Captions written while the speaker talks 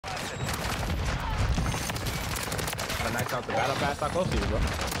knocked out the battle pass. How close to you, bro?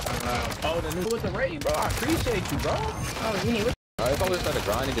 Oh, the new with the raid, bro. I appreciate you, bro. Oh, you need what? If I would have started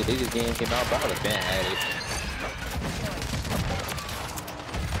grinding the day this game came out, bro, I would have been at it.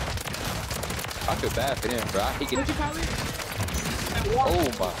 I feel bad for them, bro. I hate What you call it? Oh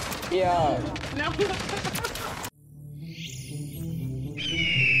my. Yeah. No.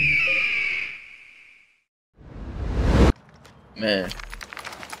 Man.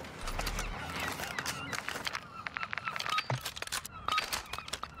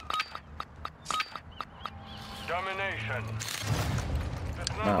 Domination.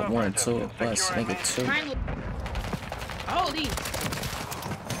 Not 1, 2, plus nigga 2. Holy.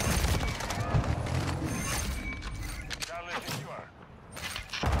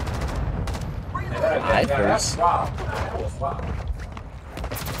 I first.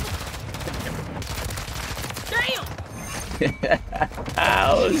 Damn.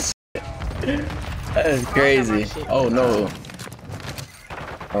 Oh shit. That is crazy. Oh no.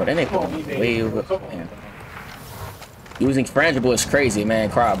 Oh, that ain't going way over. Man. Using frangible is crazy, man.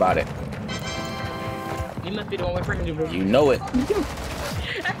 Cry about it. You must be the one with frangible. You know it.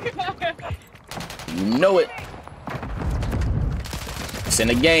 You know it. It's in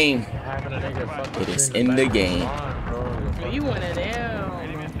the game. It is in the game. You one of them.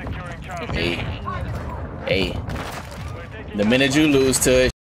 Hey. Hey. The minute you lose to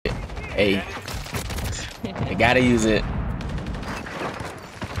it, hey. You gotta use it.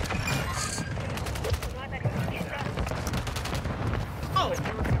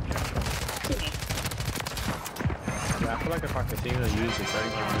 I feel like if I continue to use the 30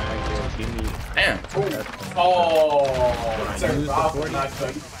 mag, it'll give me. Damn. Oh,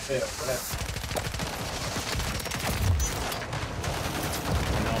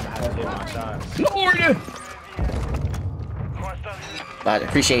 Lord! But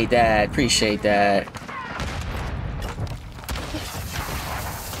appreciate that. Appreciate that.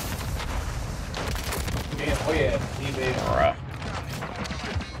 Alright.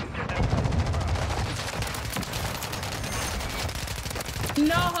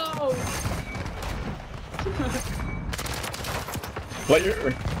 No. What?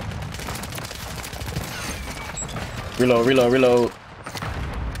 Reload, reload, reload.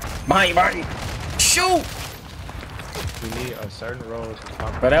 Behind you, behind you. Shoot! We need a certain role to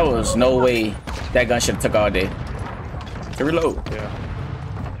talk. But that was no way that gun should have took all day. To reload. Yeah.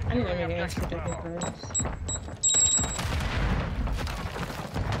 I need to make an extra first.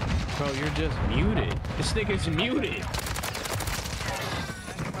 Bro, you're just muted. This nigga's muted.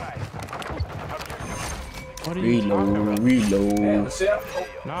 What are you talking about? Reload.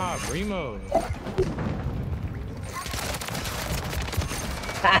 Nah, Remo.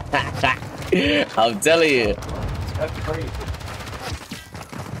 I'm telling you. That's crazy.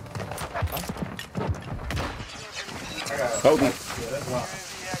 Kobe. Yeah, that's wild.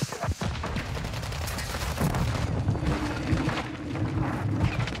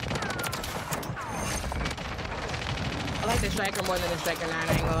 I like the striker more than the striker 9, I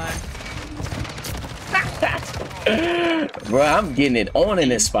ain't gonna lie. Bro, I'm getting it on in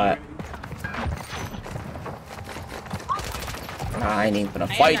this spot. Nah, I ain't even gonna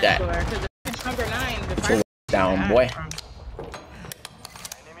fight that. Sure, number 9, the Put your down, boy.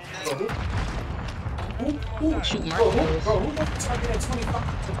 Shoot Bro, who got the target at 25?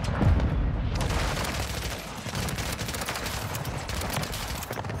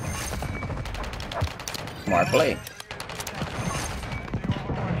 Smart play.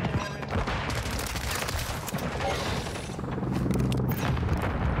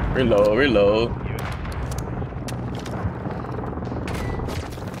 Reload, reload.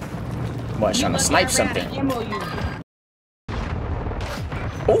 Boy, trying to snipe something.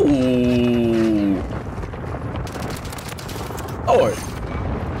 Ooh. Lord.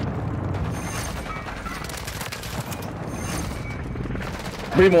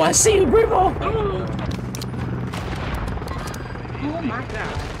 Brimo, I see you, Brimo. Oh my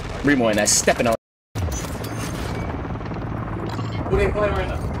god. Brimo, and that's stepping on. Who they playing right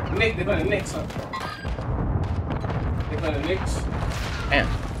now? Nick, they playing the Knicks, huh? They playing the Knicks? Damn.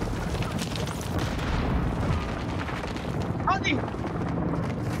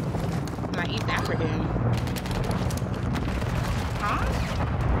 I eat that for him. Huh?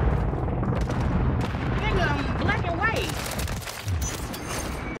 Nigga, I'm black and white.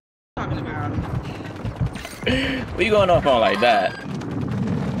 What are you talking about? What you going off on like that?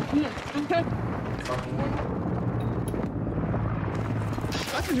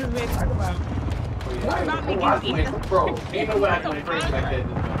 What did you really talk about? What about me getting eaten? Bro, ain't no way I can crazy like that.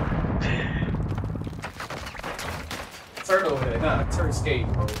 Turn over there. Nah, turn skate,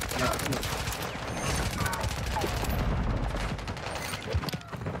 bro. Nah.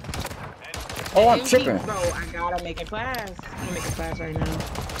 Oh, I'm tripping. Bro, I gotta make a class. I'm gonna make a class right now.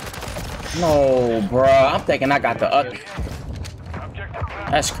 No, bro. I'm thinking I got the up.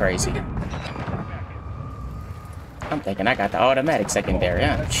 That's crazy. I'm thinking I got the automatic secondary.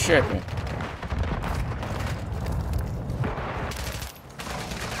 I'm tripping.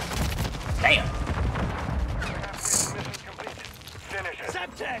 Damn.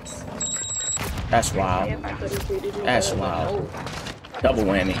 That's wild. That's wild. Double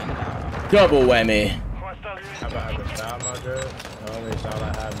whammy. Double whammy. How about I can style my drill? The only style I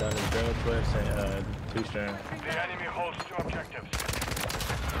have done is drill twists and two-string. The enemy holds 2 objectives.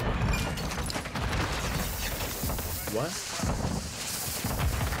 What?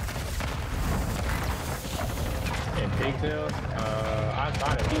 In pigtails? I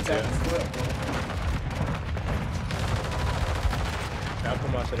thought it pigtails. I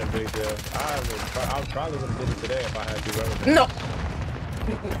put my shit in pigtails. I probably would have did it today if I had to rubber. No.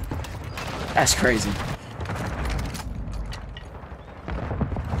 That's crazy.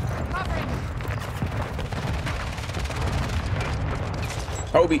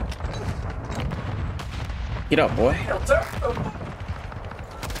 Kobe. Get up, boy.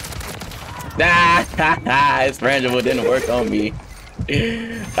 Nah, his frangible didn't work on me.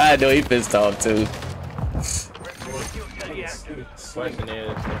 I know he pissed off too. Question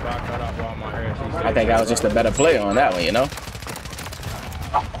is, if I cut off all my hair, I think I was just a better player on that one, you know?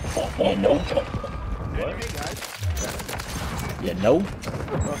 You know? What? You know?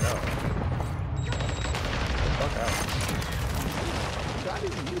 Fuck out. Fuck out.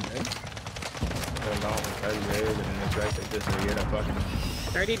 Been long for 30 days and then it's right that this is a year that fucking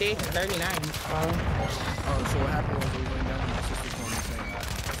 30 days to 39. Oh, so what happened was we went down and my sister told me saying that.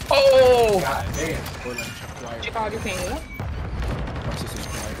 Oh! God damn. She called you saying what? My sister's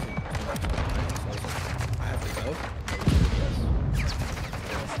wife. I have to go.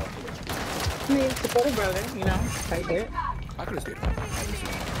 I mean, support a brother, you know, type it. I could have stayed home.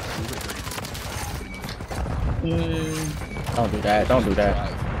 Don't do that. Don't do that.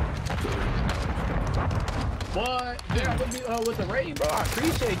 What? Yeah, with the raid, bro. I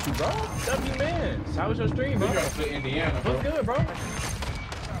appreciate you, bro. W Mans. How was your stream, bro? We gotta play Indiana, bro. What's good, bro?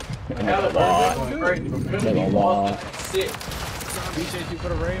 Nigga wall. Sick. Appreciate you for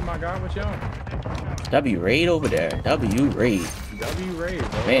the raid, my guy. What y'all? W raid over there. W raid. W raid,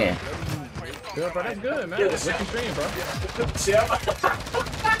 bro. Man. Good, bro. That's good, man. What's your stream, bro?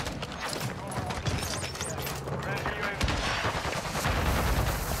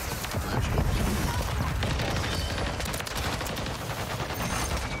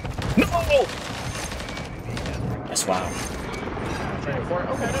 No! That's wild.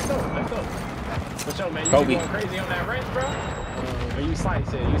 Okay, that's dope. That's dope. But yo, man, you Kobe. be going crazy on that range, bro? Or you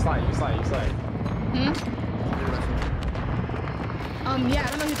slice it? You slide. Yeah, I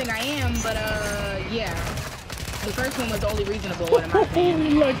don't know who you think I am, but yeah. The first one was the only reasonable one in my opinion.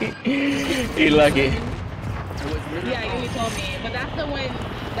 He lucky. He lucky. Yeah, you told me. But that's the one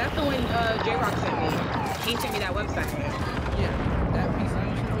J-Rock sent me. He sent me that website. Yeah, that piece of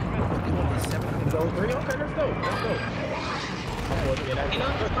Those three? Okay, that's dope. That's dope. You know,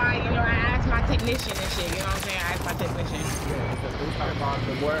 that's why, you know, I asked my technician and shit, you know what I'm saying? I asked my technician.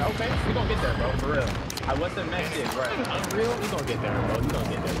 Okay, we gonna get there, bro, for real. What's the next shit, bro? Unreal? We gonna get there, bro. We gonna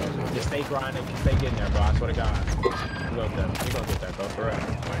get there, bro. Just stay grinding, stay getting there, bro. I swear to God. We gonna get there, bro, for real.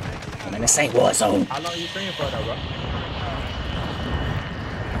 Man, this ain't Warzone. How long you streaming for, though, bro?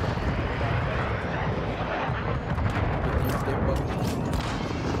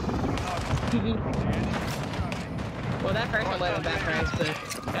 Well, that first one wasn't that price, but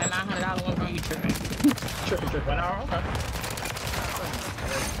that $900 one from you tripping. Tripping. 1 hour? Okay.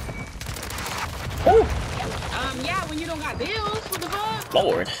 Ooh. Yeah, when you don't got bills, what the fuck?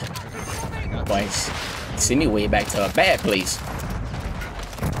 Lord. Boy, send me way back to a bad place.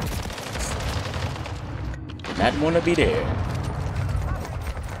 Did not want to be there.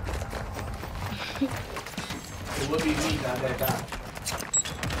 It would be me, not that guy.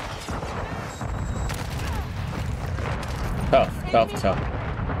 Tough. Nice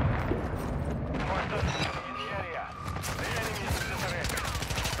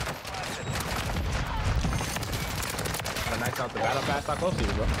out the battle pass. How close are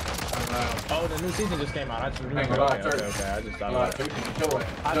you, bro? Oh, the new season just came out. I just remember. Okay. I just thought about it.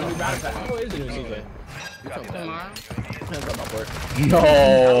 I don't do battle pass. Oh, it is a new season. Tomorrow? That's not my work.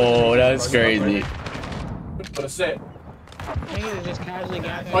 No, that's crazy. For the set. Niggas just casually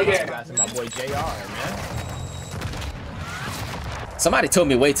got Oh, yeah. That's my boy JR, man. Somebody told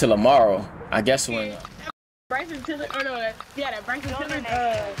me wait till tomorrow. I guess when. Bryson Tiller, oh no, that Bryson Tiller,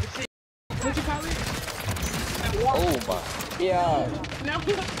 shit. What you call it? Oh my. Yeah. No.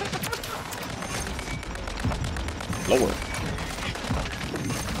 Lord.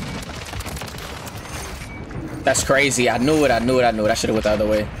 That's crazy. I knew it. I knew it. I knew it. I should have went the other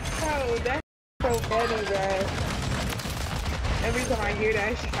way. Oh, that's so funny, bro. Every time I hear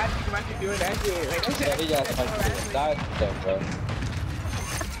that shit, I think about you doing that shit. Like, that shit. Yeah, he got like that stuff, bro.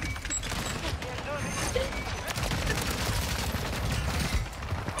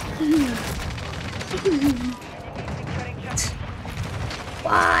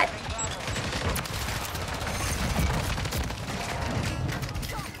 What?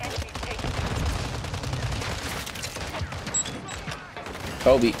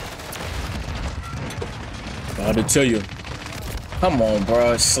 Kobe. About to tell you. Come on,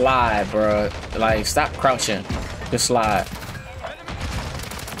 bro. Slide, bro. Like, stop crouching. Just slide.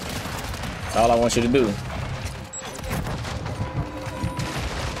 That's all I want you to do.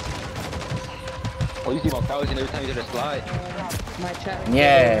 Oh, you keep on crouching every time you do the slide.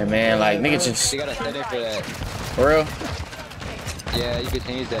 Yeah, man. Like, nigga just... You gotta set it for that. For real? Yeah, you can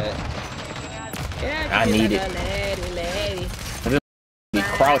change that. I need it. Be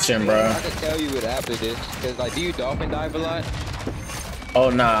crouching, bro. I can tell you what after this. Cause like, do you dolphin dive a lot? Oh,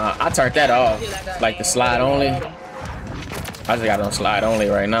 nah. I turned that off. Like, the slide only. I just got on slide only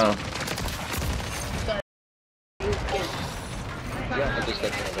right now. Yeah, I just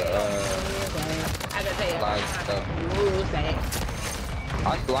got slide stuff.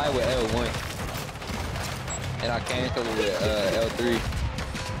 I slide with L1. And I cancel with L3.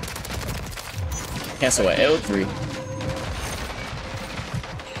 Cancel at L3.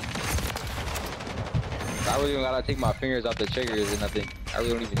 I really don't gotta take my fingers off the triggers or nothing. I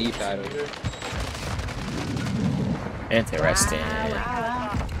really don't even need paddles. Interesting.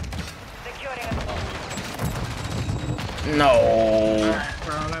 No.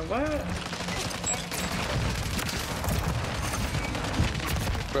 Bro, like, what?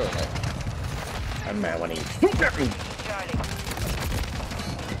 Bro, like, I'm mad when he...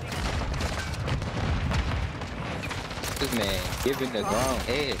 this man giving the ground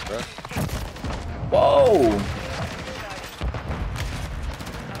head, bro. Whoa.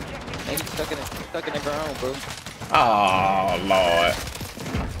 And he's stuck in the ground, bro. Oh, Lord.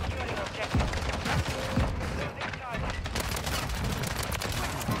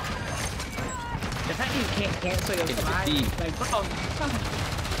 The fact you can't cancel your slide, like, bro.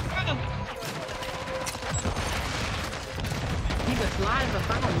 Nigga, slide for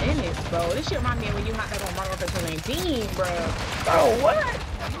 5 minutes, bro. This shit remind me of when you hopped up on Modern Warfare 2019, bro. Oh, what?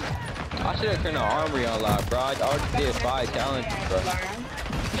 I should have turned the armory on live, bro. I already did 5 challenges, bro.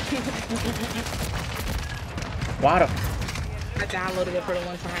 Why the... I downloaded it for the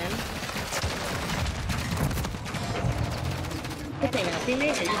one time. I think I see me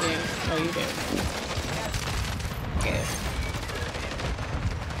or you did? Oh, you did. Yeah.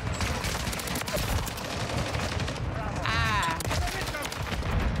 Ah.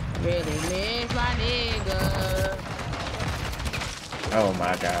 Really miss my nigga. Oh,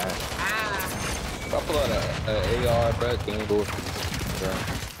 my God. Ah. If I pull out an AR, bro, game bro.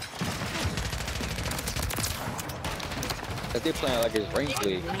 Cause they're playing like it's rank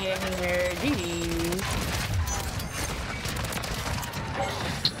league.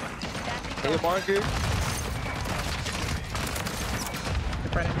 Hey, marker. In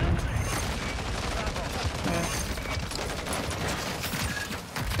front of me.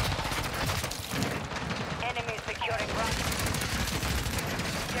 Enemy securing ground.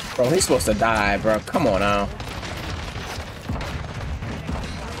 Bro, he's supposed to die, bro. Come on now.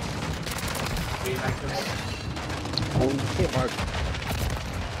 Holy shit, Mark.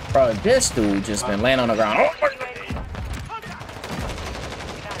 Bro, this dude just been laying on the ground. Oh,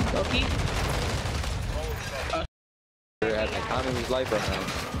 Loki? They're having the time of his life right now.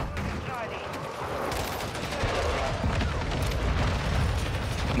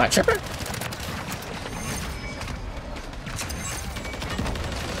 am I tripping?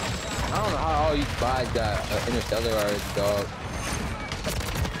 I don't know how all you guys got Interstellar or dog.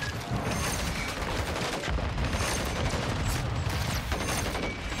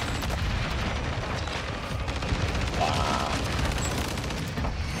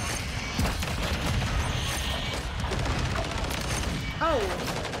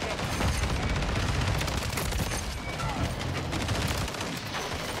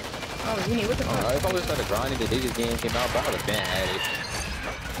 Oh, you need what the fuck? If I would have started grinding the day this game came out, but I would have been at it.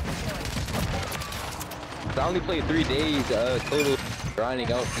 I only played 3 days total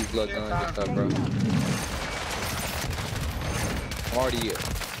grinding out these blood guns and stuff, bro. I'm already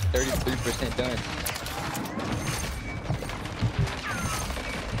 33% done.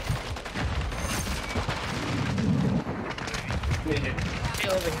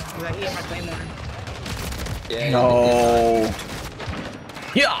 Yeah. No.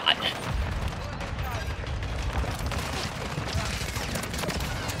 Yeah.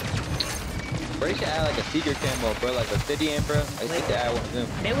 Bro, they should add like a secret camo, bro, like a city in, bro. Like, they should add one of them.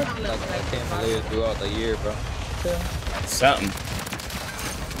 They was on the Like a camo layer throughout the year, bro. Something.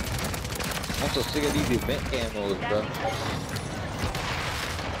 I'm so sick of these event camos, bro.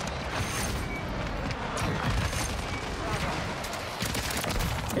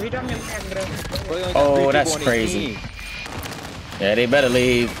 If you drop me a pack, Bro, you only got 3 Oh, people that's on this crazy. team. Yeah, they better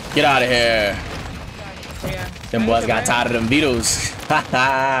leave. Get out of here. yeah. Them boys got tired of them Beatles.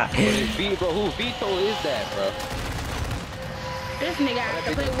 Haha. Bro, who Vito is that, bro? This nigga has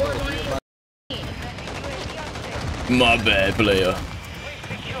to play Warzone. My bad, player.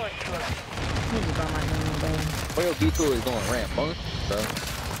 Bro, your Vito is going ramp, bro.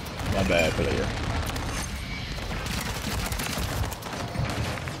 My bad, player.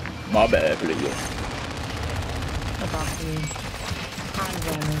 My bad, player.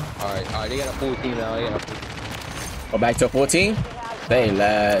 Alright, they got a full team now. They got a full team. Go back to 14? They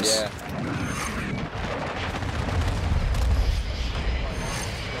last. Yeah.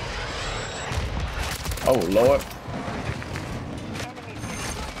 Oh, Lord.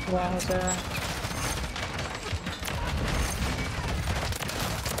 Wow, sir.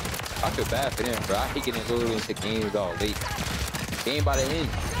 I feel bad for them, bro. I hate getting literally into games all late. Game by the end.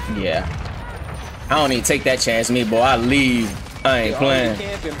 Yeah. I don't even take that chance, me, boy. I leave. I ain't playing.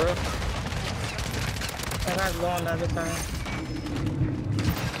 Camping, bro. I got going the other time.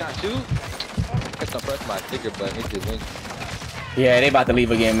 Can I shoot? I can press my trigger button. It just went. Yeah, they about to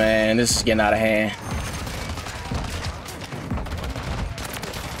leave again, man. This is getting out of hand.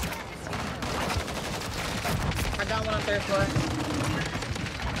 I got one on 3rd floor.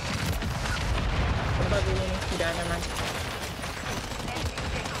 What about you, Winnie? You got him, man.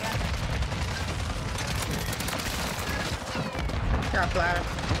 Got flat. I'm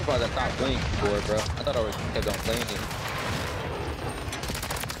surprised I stopped playing before, bro. I thought I was kept on playing it.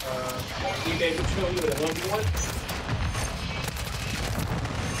 You gave it to you with a 1v1?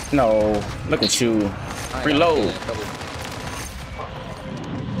 No, look at you. Reload.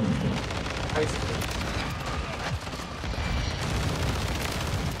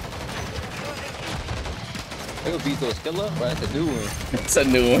 It would be so still up, but that's a new one. It's a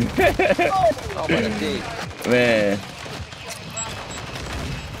new one. Oh, what a day. Man.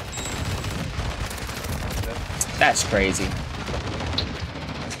 That's crazy.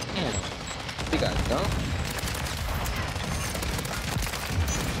 Damn. He got dumped.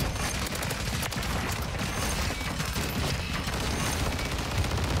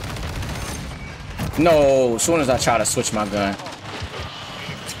 No, as soon as I try to switch my gun.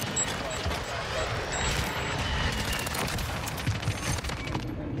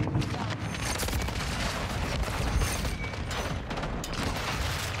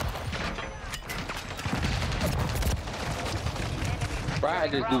 Bro, I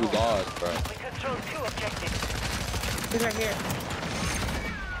just do lost, bro. We control 2 objectives. He's right here.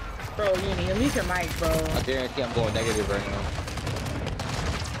 Bro, you need to mute your mic, bro. I guarantee I'm going negative right now.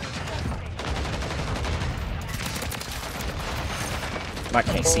 I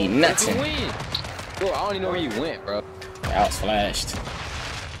can't see nothing. Bro, I don't even know where you went, bro. I was flashed.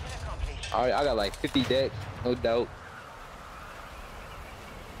 Alright, I got like 50 decks, no doubt.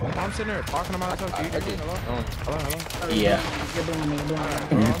 I'm sitting there talking to myself. Do you hear me? Hello? Hello? Yeah. You're doing me, Bro,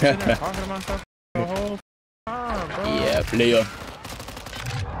 I'm sitting there talking to myself the whole time, bro. Yeah, player.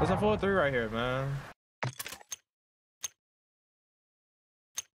 There's a full 3 right here, man.